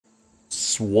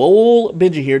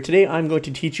SwoleBenji here. Today I'm going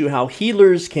to teach you how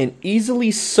healers can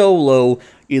easily solo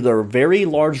either very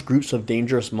large groups of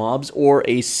dangerous mobs or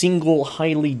a single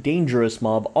highly dangerous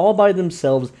mob all by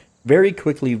themselves very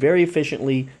quickly, very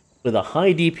efficiently with a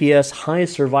high DPS, high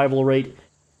survival rate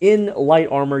in light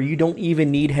armor. You don't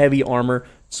even need heavy armor.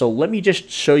 So let me just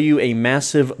show you a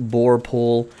massive boar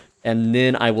pull, and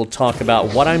then I will talk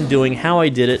about what I'm doing, how I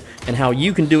did it, and how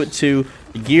you can do it too.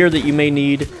 The gear that you may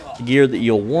need, the gear that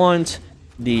you'll want,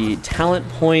 the talent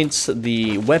points,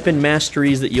 the weapon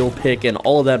masteries that you'll pick, and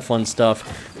all of that fun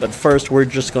stuff. But first, we're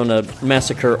just going to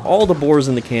massacre all the boars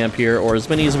in the camp here, or as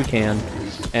many as we can.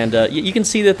 And you can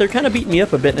see that they're kind of beating me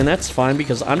up a bit, and that's fine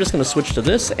because I'm just going to switch to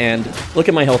this, and look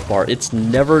at my health bar. It's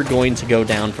never going to go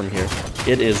down from here.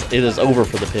 It is over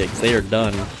for the pigs. They are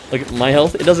done. Look at my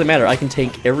health. It doesn't matter. I can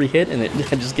take every hit, and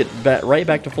I just get right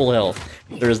back to full health.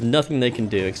 There is nothing they can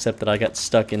do except that I got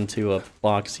stuck into a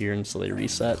box here, and so they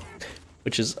reset,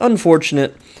 which is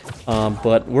unfortunate,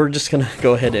 but we're just going to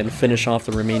go ahead and finish off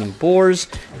the remaining boars,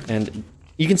 and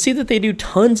you can see that they do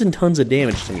tons and tons of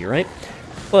damage to me, right?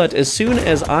 But as soon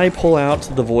as I pull out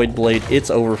the Void Blade, it's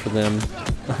over for them,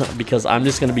 because I'm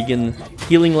just going to begin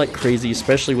healing like crazy,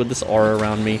 especially with this aura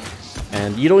around me,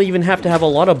 and you don't even have to have a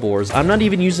lot of boars. I'm not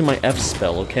even using my F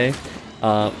spell, okay?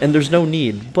 And there's no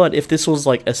need, but if this was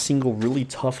like a single really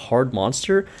tough, hard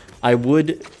monster, I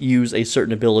would use a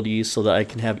certain ability so that I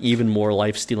can have even more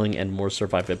life stealing and more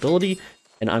survivability,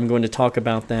 and I'm going to talk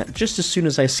about that just as soon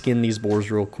as I skin these boars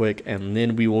real quick, and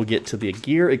then we will get to the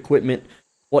gear, equipment,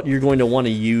 what you're going to want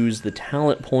to use, the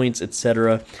talent points,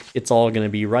 etc. It's all going to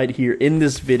be right here in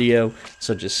this video,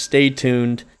 so just stay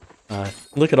tuned.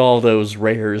 Look at all those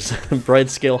rares. Bright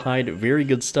scale hide, very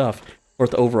good stuff.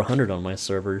 Worth over 100 on my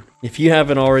server. If you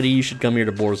haven't already, you should come here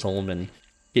to Boar's Home and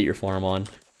get your farm on.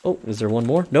 Oh, is there one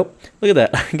more? Nope. Look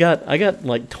at that. I got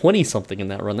like 20 something in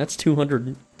that run. That's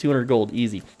 200 gold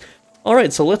easy. All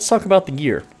right, so let's talk about the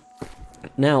gear.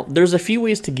 Now, there's a few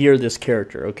ways to gear this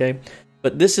character, okay?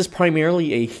 But this is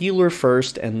primarily a healer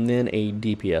first and then a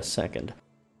DPS second.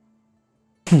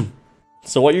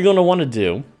 So what you're going to want to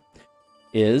do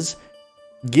is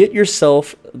get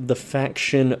yourself the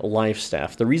faction life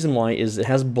staff. The reason why is it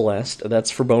has blessed, that's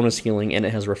for bonus healing, and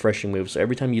it has refreshing moves. So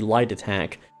every time you light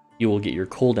attack, you will get your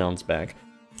cooldowns back.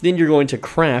 Then you're going to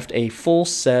craft a full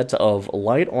set of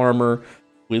light armor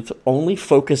with only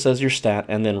focus as your stat,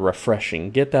 and then refreshing.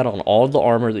 Get that on all the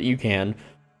armor that you can.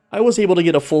 I was able to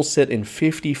get a full set in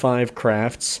 55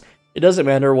 crafts. It doesn't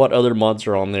matter what other mods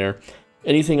are on there.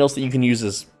 Anything else that you can use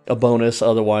is a bonus,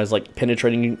 otherwise, like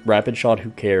penetrating rapid shot, who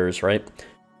cares, right?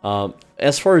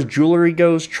 As far as jewelry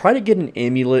goes, try to get an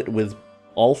amulet with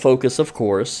all focus, of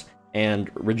course, and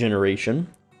regeneration.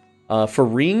 For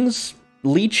rings,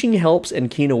 leeching helps and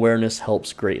keen awareness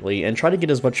helps greatly, and try to get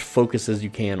as much focus as you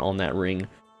can on that ring.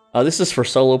 This is for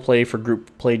solo play, for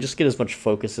group play, just get as much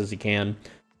focus as you can.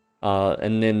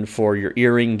 And then for your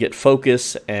earring, get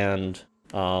focus and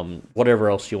whatever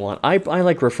else you want. I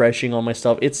like refreshing on my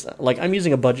stuff. It's like I'm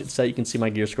using a budget set. You can see my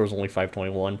gear score is only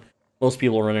 521. Most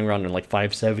people are running around in like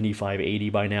 570, 580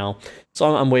 by now.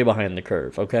 So I'm way behind the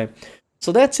curve, okay?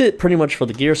 So that's it pretty much for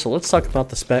the gear. So let's talk about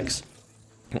the specs.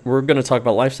 We're going to talk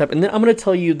about life step, and then I'm going to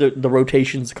tell you the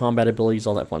rotations, combat abilities,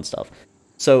 all that fun stuff.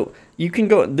 So you can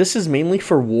go, this is mainly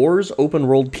for wars, open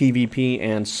world PvP,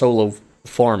 and solo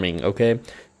farming, okay?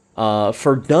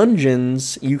 For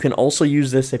dungeons, you can also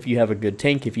use this if you have a good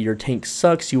tank. If your tank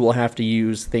sucks, you will have to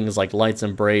use things like Light's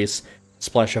Embrace,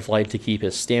 Splash of Light to keep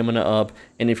his stamina up,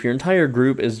 and if your entire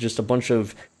group is just a bunch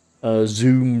of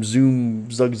zugzugs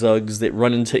that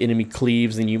run into enemy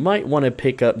cleaves, then you might want to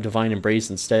pick up Divine Embrace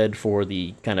instead for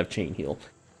the kind of chain heal.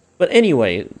 But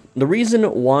anyway, the reason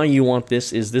why you want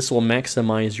this is this will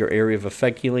maximize your area of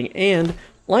effect healing, and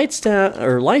life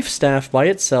staff by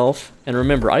itself, and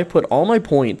remember, I put all my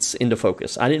points into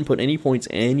focus. I didn't put any points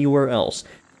anywhere else.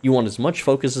 You want as much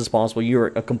focus as possible. You're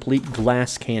a complete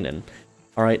glass cannon.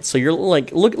 Alright, so you're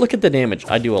like, look at the damage.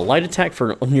 I do a light attack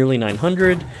for nearly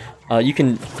 900. You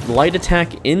can light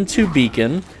attack into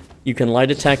Beacon. You can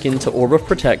light attack into Orb of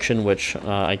Protection, which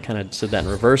I kind of said that in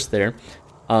reverse there.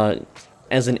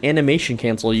 As an animation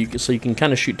cancel, so you can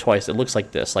kind of shoot twice. It looks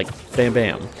like this, like bam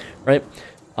bam, right?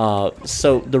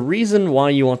 So the reason why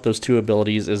you want those two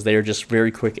abilities is they are just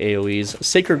very quick AoEs.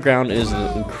 Sacred Ground is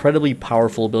an incredibly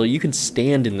powerful ability. You can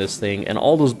stand in this thing, and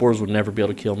all those boars would never be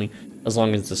able to kill me as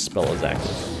long as this spell is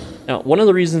active. Now, one of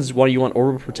the reasons why you want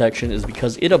Orb of Protection is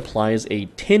because it applies a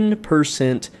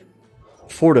 10%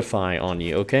 Fortify on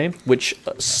you, okay? Which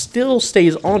still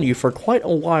stays on you for quite a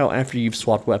while after you've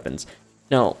swapped weapons.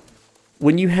 Now,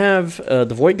 when you have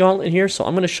the Void Gauntlet here, so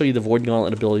I'm going to show you the Void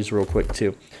Gauntlet abilities real quick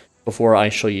too. before I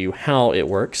show you how it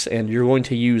works. And you're going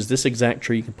to use this exact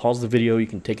tree. You can pause the video, you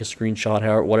can take a screenshot,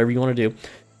 however, whatever you want to do.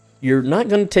 You're not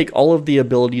going to take all of the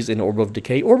abilities in Orb of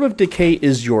Decay. Orb of Decay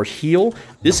is your heal.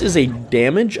 This is a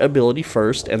damage ability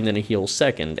first, and then a heal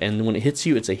second. And when it hits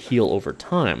you, it's a heal over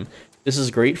time. This is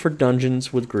great for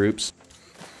dungeons with groups.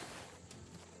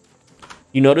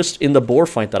 You noticed in the boar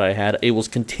fight that I had, it was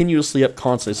continuously up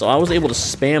constantly. So I was able to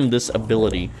spam this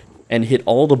ability and hit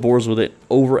all the boars with it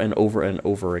over and over and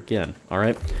over again.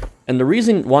 Alright? And the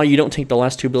reason why you don't take the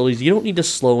last two abilities, you don't need to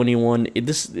slow anyone.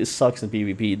 This sucks in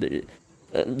PvP.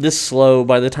 This slow,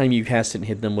 by the time you cast it and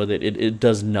hit them with it, it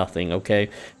does nothing, okay?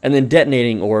 And then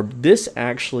Detonating Orb, this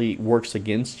actually works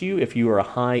against you if you are a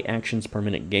high actions per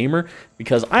minute gamer,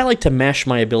 because I like to mash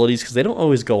my abilities because they don't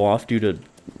always go off due to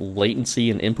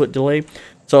latency and input delay.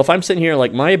 So if I'm sitting here,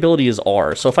 like, my ability is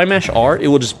R, so if I mash R, it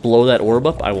will just blow that orb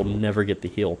up. I will never get the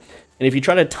heal. And if you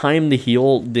try to time the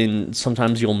heal, then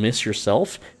sometimes you'll miss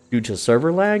yourself due to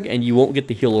server lag, and you won't get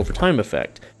the heal over time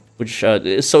effect. Which,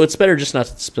 so it's better just not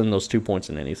to spend those 2 points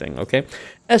in anything, okay?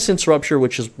 Essence Rupture,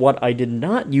 which is what I did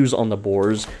not use on the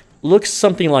boars, looks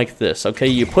something like this, okay?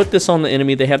 You put this on the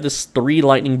enemy, they have this 3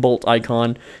 lightning bolt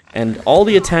icon, and all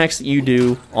the attacks that you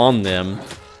do on them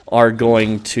are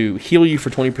going to heal you for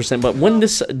 20%, but when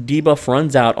this debuff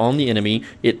runs out on the enemy,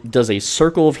 it does a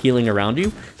circle of healing around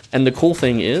you. And the cool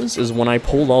thing is when I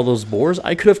pulled all those boars,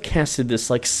 I could have casted this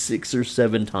like 6 or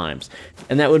 7 times.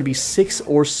 And that would be 6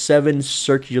 or 7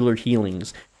 circular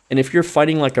healings. And if you're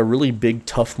fighting like a really big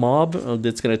tough mob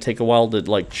that's going to take a while to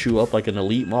like chew up like an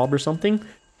elite mob or something,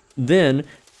 then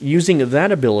using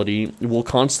that ability will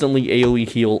constantly AoE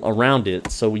heal around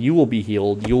it. So you will be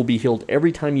healed. You'll be healed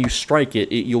every time you strike it.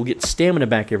 You'll get stamina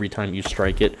back every time you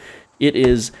strike it. It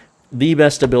is the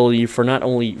best ability for not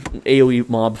only AoE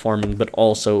mob farming, but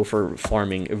also for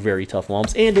farming very tough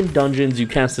mobs. And in dungeons, you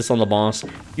cast this on the boss,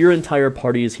 your entire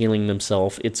party is healing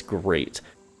themselves. It's great,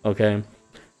 okay?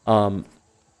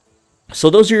 So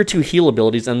those are your 2 heal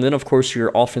abilities, and then, of course, your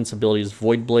offense ability is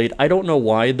Void Blade. I don't know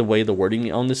why the way the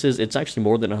wording on this is. It's actually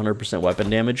more than 100% weapon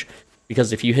damage,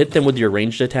 because if you hit them with your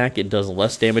ranged attack, it does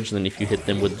less damage than if you hit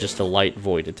them with just a light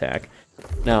void attack.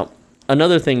 Now,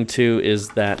 another thing, too, is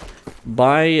that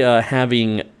by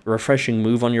having Refreshing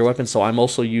Move on your weapon, so I'm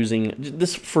also using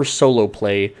this for solo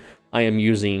play. I am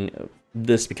using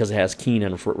this because it has Keen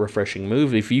and Refreshing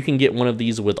Move. If you can get one of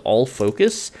these with all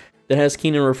focus that has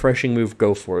Keen and Refreshing Move,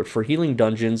 go for it. For healing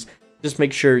dungeons, just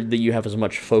make sure that you have as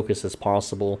much focus as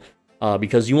possible,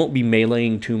 because you won't be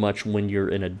meleeing too much when you're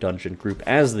in a dungeon group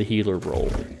as the healer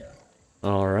role.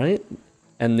 Alright,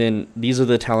 and then these are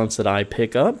the talents that I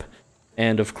pick up.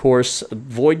 And of course,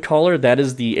 Void Collar, that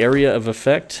is the area of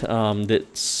effect that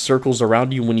circles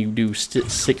around you when you do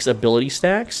 6 ability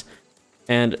stacks.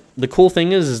 And the cool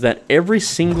thing is that every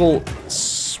single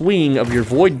swing of your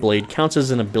Void Blade counts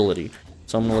as an ability.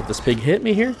 So I'm going to let this pig hit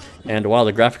me here. And wow,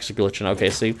 the graphics are glitching. Okay,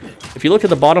 see, if you look at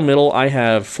the bottom middle, I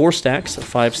have 4 stacks,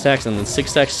 5 stacks, and then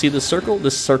 6 stacks. See this circle?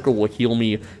 This circle will heal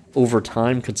me over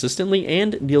time consistently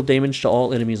and deal damage to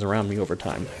all enemies around me over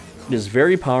time. It is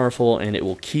very powerful, and it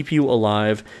will keep you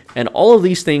alive, and all of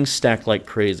these things stack like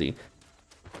crazy.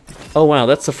 Oh wow,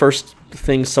 that's the first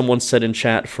thing someone said in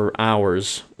chat for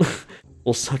hours.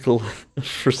 We'll suckle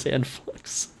for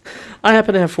Sandflux. I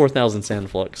happen to have 4,000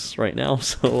 Sandflux right now,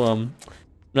 so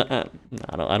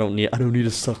I don't need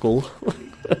a suckle.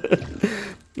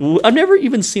 I've never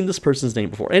even seen this person's name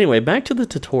before. Anyway, back to the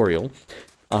tutorial.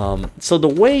 So the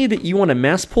way that you want to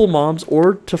mass pull mobs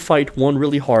or to fight one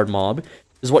really hard mob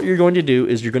is what you're going to do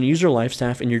is you're going to use your life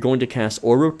staff and you're going to cast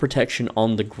Orb of Protection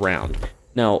on the ground.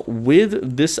 Now,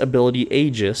 with this ability,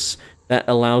 Aegis, that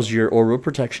allows your Orb of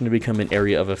Protection to become an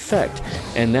area of effect,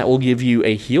 and that will give you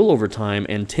a heal over time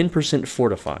and 10%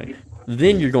 fortify.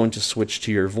 Then you're going to switch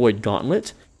to your Void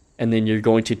Gauntlet, and then you're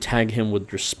going to tag him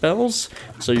with your spells.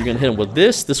 So you're going to hit him with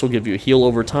this. This will give you a heal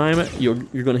over time. You're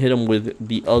going to hit him with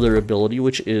the other ability,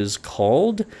 which is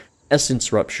called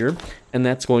Essence Rupture, and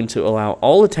that's going to allow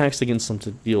all attacks against them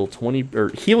to deal 20 or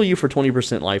heal you for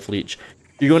 20% life leech.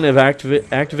 You're going to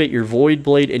activate your Void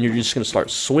Blade, and you're just going to start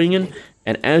swinging.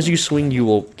 And as you swing, you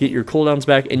will get your cooldowns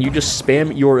back, and you just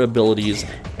spam your abilities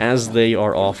as they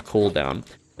are off cooldown.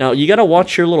 Now, you gotta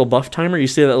watch your little buff timer. You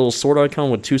see that little sword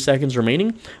icon with 2 seconds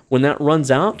remaining? When that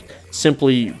runs out,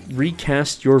 simply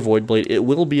recast your Void Blade. It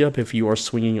will be up if you are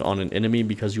swinging on an enemy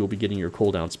because you will be getting your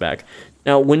cooldowns back.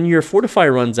 Now, when your Fortify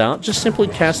runs out, just simply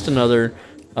cast another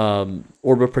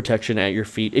Orb of Protection at your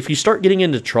feet. If you start getting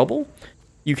into trouble,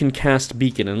 you can cast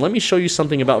Beacon. And let me show you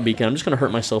something about Beacon. I'm just going to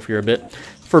hurt myself here a bit.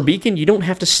 For Beacon, you don't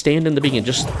have to stand in the Beacon.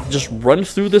 Just run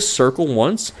through this circle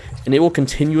once, and it will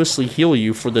continuously heal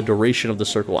you for the duration of the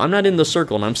circle. I'm not in the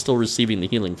circle, and I'm still receiving the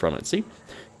healing from it, see?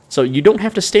 So you don't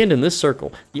have to stand in this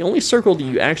circle. The only circle that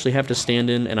you actually have to stand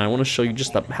in, and I want to show you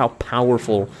just how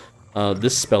powerful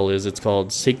this spell is. It's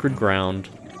called Sacred Ground.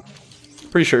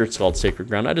 Pretty sure it's called Sacred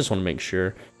Ground. I just want to make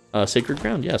sure. Sacred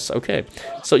Ground, yes, okay.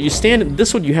 So you stand,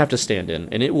 this one you have to stand in,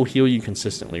 and it will heal you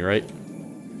consistently, right?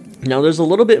 Now there's a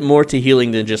little bit more to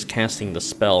healing than just casting the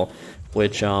spell,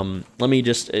 which, let me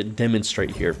just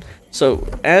demonstrate here. So,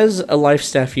 as a Life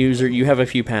Staff user, you have a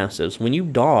few passives. When you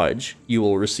dodge, you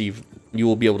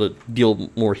will be able to deal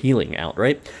more healing out,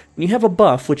 right? When you have a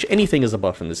buff, which anything is a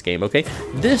buff in this game, okay?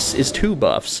 This is 2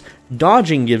 buffs.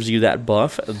 Dodging gives you that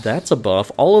buff, that's a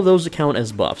buff. All of those count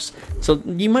as buffs. So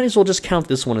you might as well just count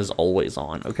this one as always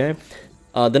on, okay?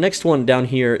 The next one down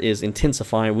here is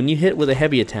Intensify. When you hit with a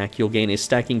heavy attack, you'll gain a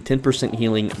stacking 10%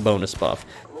 healing bonus buff.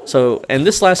 So, and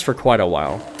this lasts for quite a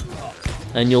while.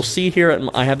 And you'll see here,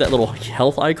 I have that little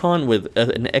health icon with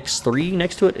an X3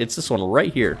 next to it. It's this one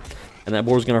right here. And that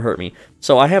board's gonna hurt me.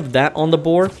 So I have that on the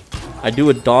board. I do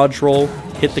a dodge roll,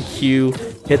 hit the Q,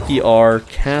 hit the R,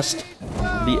 cast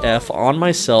the F on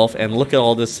myself, and look at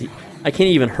all this. I can't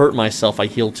even hurt myself, I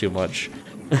heal too much.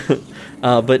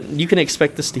 But you can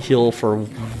expect this to heal for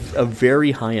a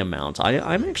very high amount.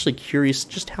 I'm actually curious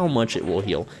just how much it will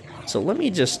heal. So let me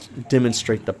just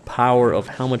demonstrate the power of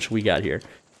how much we got here.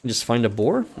 Just find a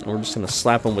boar, and we're just gonna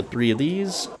slap him with 3 of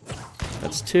these.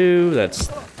 That's 2,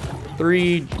 that's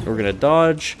 3, we're gonna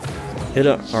dodge, hit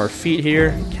up our feet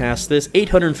here, cast this,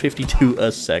 852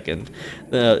 a second.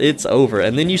 It's over.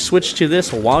 And then you switch to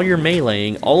this while you're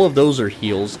meleeing. All of those are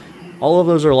heals. All of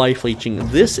those are life leeching.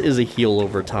 This is a heal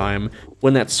over time.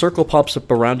 When that circle pops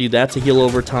up around you, that's a heal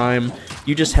over time.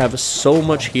 You just have so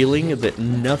much healing that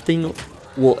nothing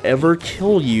will ever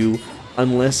kill you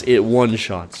unless it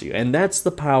one-shots you. And that's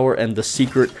the power and the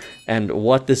secret and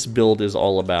what this build is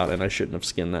all about. And I shouldn't have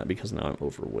skinned that because now I'm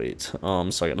overweight.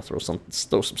 So I gotta throw some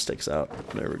sticks out.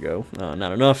 There we go.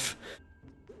 Not enough.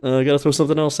 I gotta throw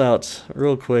something else out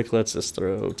real quick. Let's just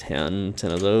throw 10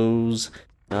 of those.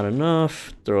 Not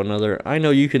enough. Throw another. I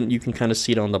know you can kind of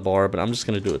see it on the bar, but I'm just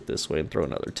gonna do it this way and throw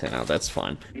another 10 out. That's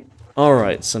fine.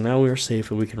 Alright, so now we're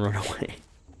safe and we can run away.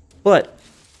 But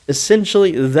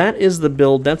essentially, that is the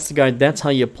build, that's the guide, that's how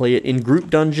you play it. In group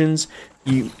dungeons,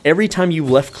 every time you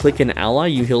left-click an ally,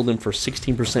 you heal them for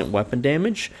 16% weapon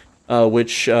damage,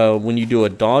 which, when you do a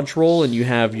dodge roll and you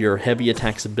have your heavy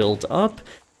attacks built up,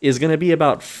 is going to be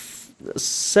about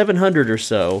 700 or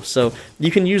so. So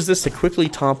you can use this to quickly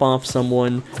top off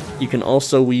someone. You can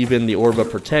also weave in the Orb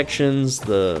of Protections,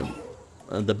 the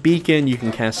beacon. You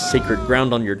can cast Sacred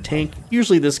Ground on your tank.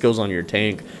 Usually this goes on your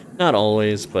tank, not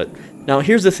always, but now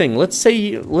here's the thing. Let's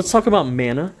talk about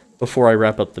mana before I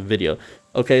wrap up the video.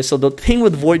 Okay, so the thing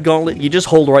with Void Gauntlet, you just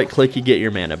hold right click, you get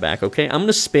your mana back, okay? I'm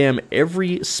gonna spam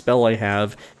every spell I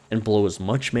have and blow as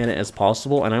much mana as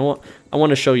possible, and I want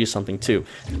to show you something too.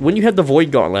 When you have the Void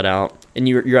Gauntlet out and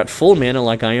you're at full mana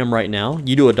like I am right now,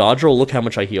 you do a dodge roll, look how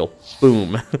much I heal.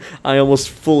 Boom. I almost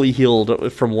fully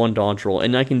healed from one dodge roll,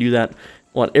 and I can do that,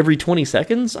 what, every 20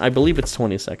 seconds? I believe it's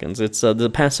 20 seconds. It's the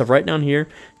passive right down here.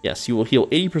 Yes, you will heal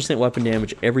 80% weapon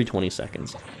damage every 20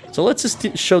 seconds. So let's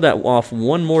just show that off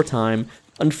one more time.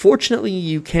 Unfortunately,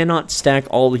 you cannot stack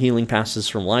all the healing passes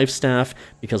from Life Staff,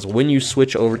 because when you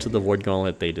switch over to the Void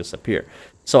Gauntlet, they disappear.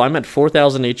 So I'm at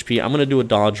 4,000 HP, I'm going to do a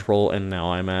dodge roll, and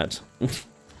now I'm at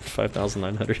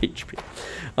 5,900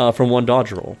 HP from one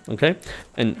dodge roll, okay?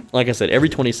 And like I said, every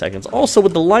 20 seconds. Also,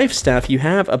 with the Life Staff, you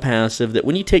have a passive that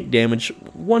when you take damage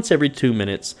once every 2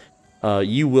 minutes,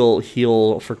 you will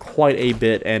heal for quite a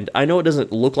bit, and I know it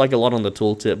doesn't look like a lot on the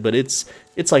tooltip, but it's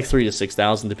like 3,000 to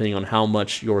 6,000 depending on how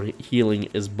much your healing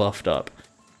is buffed up.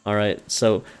 Alright,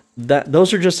 so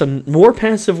those are just some more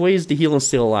passive ways to heal and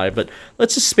stay alive, but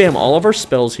let's just spam all of our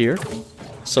spells here.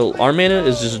 So our mana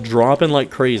is just dropping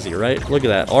like crazy, right? Look at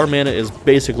that. Our mana is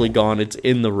basically gone. It's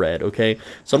in the red, okay?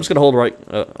 So I'm just going to hold right...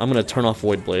 I'm going to turn off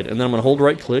Void Blade, and then I'm going to hold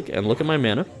right click and look at my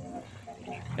mana.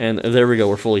 And there we go,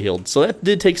 we're fully healed. So that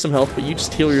did take some health, but you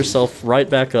just heal yourself right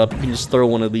back up. You can just throw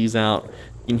one of these out.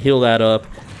 You can heal that up.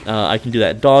 I can do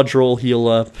that dodge roll, heal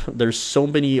up. There's so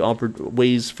many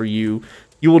ways for you.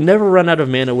 You will never run out of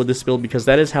mana with this build because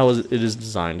that is how it is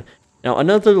designed. Now,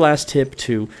 another last tip,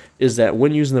 too, is that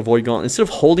when using the Void Gauntlet, instead of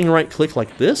holding right click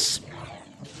like this,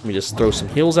 let me just throw some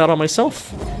heals out on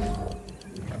myself.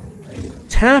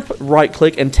 Tap right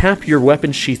click and tap your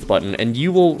weapon sheath button, and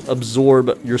you will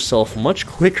absorb yourself much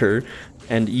quicker,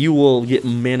 and you will get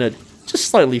mana just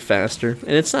slightly faster,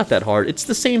 and it's not that hard. It's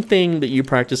the same thing that you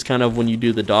practice kind of when you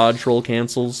do the dodge roll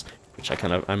cancels, which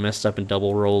I messed up and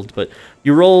double rolled, but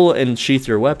you roll and sheath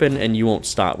your weapon and you won't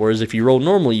stop. Whereas if you roll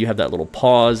normally, you have that little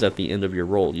pause at the end of your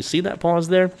roll. You see that pause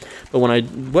there? But when I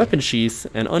weapon sheath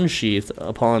and unsheath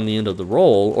upon the end of the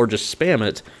roll, or just spam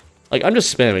it, like I'm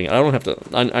just spamming it. I don't have to,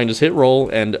 I just hit roll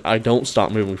and I don't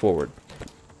stop moving forward.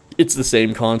 It's the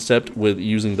same concept with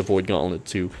using the Void Gauntlet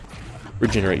to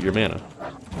regenerate your mana.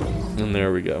 And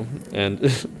there we go.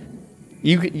 And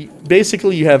you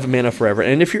basically you have mana forever.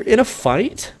 And if you're in a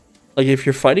fight, like if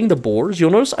you're fighting the boars,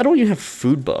 you'll notice I don't even have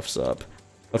food buffs up.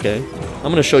 Okay, I'm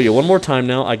going to show you one more time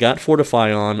now. I got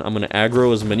Fortify on. I'm going to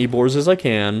aggro as many boars as I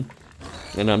can.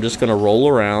 And I'm just going to roll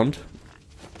around.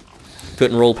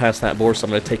 Couldn't roll past that boar, so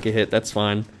I'm going to take a hit. That's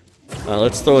fine.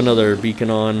 Let's throw another beacon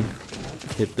on.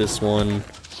 Hit this one.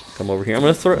 Come over here. I'm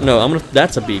going to throw... No,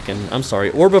 that's a beacon. I'm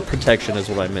sorry. Orb of Protection is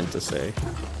what I meant to say.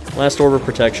 Last Orb of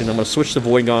Protection. I'm going to switch to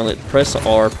Void Gauntlet. Press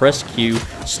R. Press Q.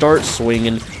 Start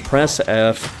swinging. Press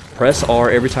F. Press R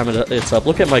every time it's up.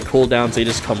 Look at my cooldowns. They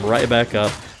just come right back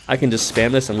up. I can just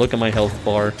spam this and look at my health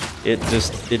bar. It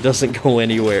doesn't go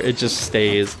anywhere. It just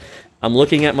stays. I'm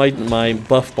looking at my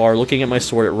buff bar, looking at my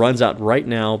sword. It runs out right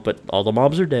now, but all the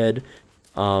mobs are dead.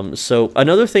 So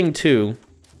another thing too,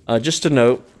 just to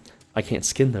note, I can't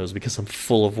skin those because I'm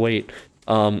full of weight.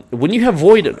 When you have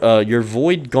your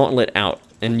Void Gauntlet out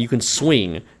and you can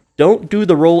swing, don't do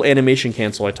the roll animation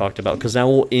cancel I talked about, because that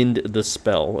will end the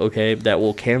spell, okay? That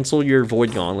will cancel your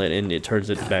Void Gauntlet and it turns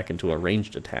it back into a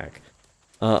ranged attack.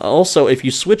 Also, if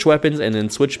you switch weapons and then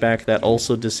switch back, that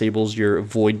also disables your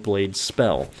Void Blade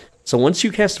spell. So once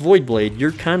you cast Void Blade,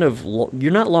 you're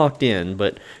you're not locked in,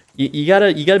 but you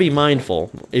gotta be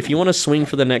mindful. If you want to swing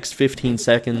for the next 15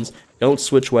 seconds, don't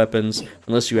switch weapons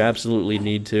unless you absolutely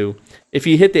need to. If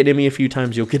you hit the enemy a few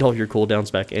times, you'll get all your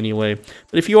cooldowns back anyway.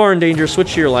 But if you are in danger,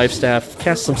 switch to your life staff,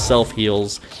 cast some self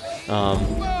heals.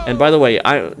 And by the way,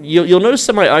 you'll notice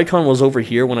that my icon was over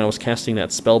here when I was casting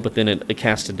that spell, but then it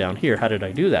casted down here. How did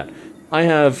I do that? I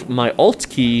have my Alt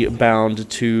key bound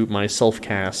to my self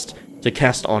cast to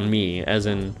cast on me, as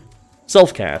in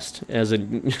self-cast, as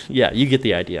in, yeah, you get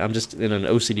the idea. I'm just in an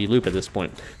OCD loop at this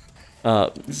point.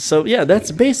 So yeah,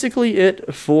 that's basically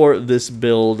it for this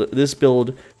build. This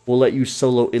build will let you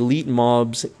solo elite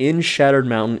mobs in Shattered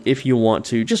Mountain if you want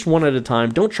to, just one at a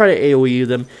time. Don't try to AoE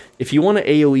them. If you want to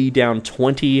AoE down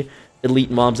 20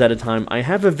 elite mobs at a time, I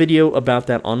have a video about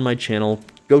that on my channel.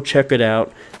 Go check it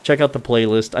out. Check out the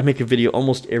playlist. I make a video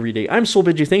almost every day. I'm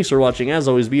SwoleBenji. Thanks for watching. As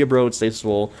always, be a bro and stay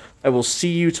swole. I will see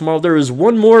you tomorrow. There is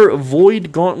one more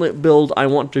Void Gauntlet build I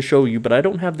want to show you, but I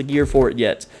don't have the gear for it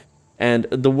yet. And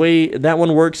the way that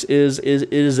one works is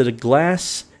it's a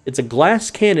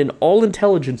glass cannon all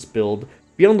intelligence build.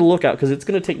 Be on the lookout because it's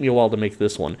going to take me a while to make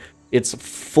this one. It's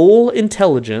full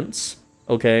intelligence,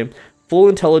 okay? Full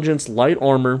intelligence, light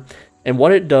armor, and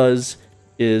what it does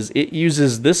is it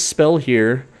uses this spell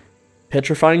here,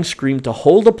 Petrifying Scream, to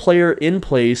hold a player in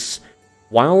place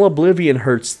while Oblivion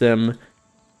hurts them,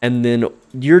 and then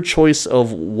your choice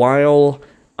of while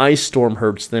Ice Storm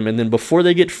hurts them, and then before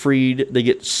they get freed, they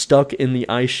get stuck in the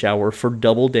Ice Shower for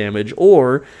double damage,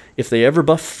 or if they ever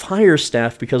buff Fire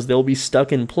Staff because they'll be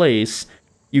stuck in place,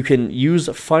 you can use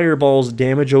Fireball's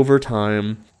damage over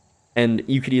time, and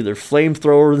you could either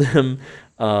Flamethrower them,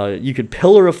 you could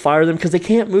Pillar of Fire them, because they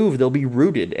can't move, they'll be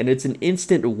rooted, and it's an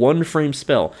instant one-frame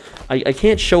spell. I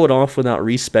can't show it off without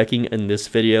respecking in this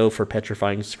video for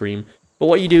Petrifying Scream, but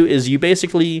what you do is you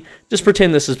basically just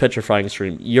pretend this is Petrifying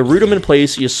Scream. You root them in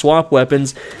place, you swap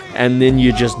weapons, and then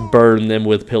you just burn them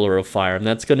with Pillar of Fire, and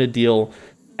that's going to deal,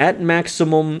 at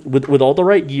maximum, with all the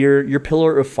right gear, your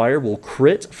Pillar of Fire will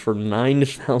crit for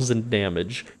 9,000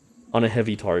 damage on a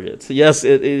heavy target. So yes,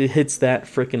 it hits that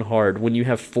freaking hard when you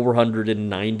have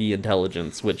 490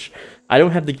 intelligence, which I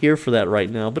don't have the gear for that right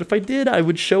now, but if I did, I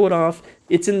would show it off.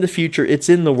 It's in the future. It's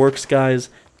in the works, guys.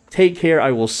 Take care.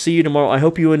 I will see you tomorrow. I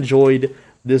hope you enjoyed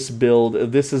this build.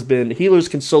 This has been Healers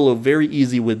Can Solo very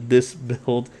easy with this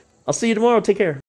build. I'll see you tomorrow. Take care.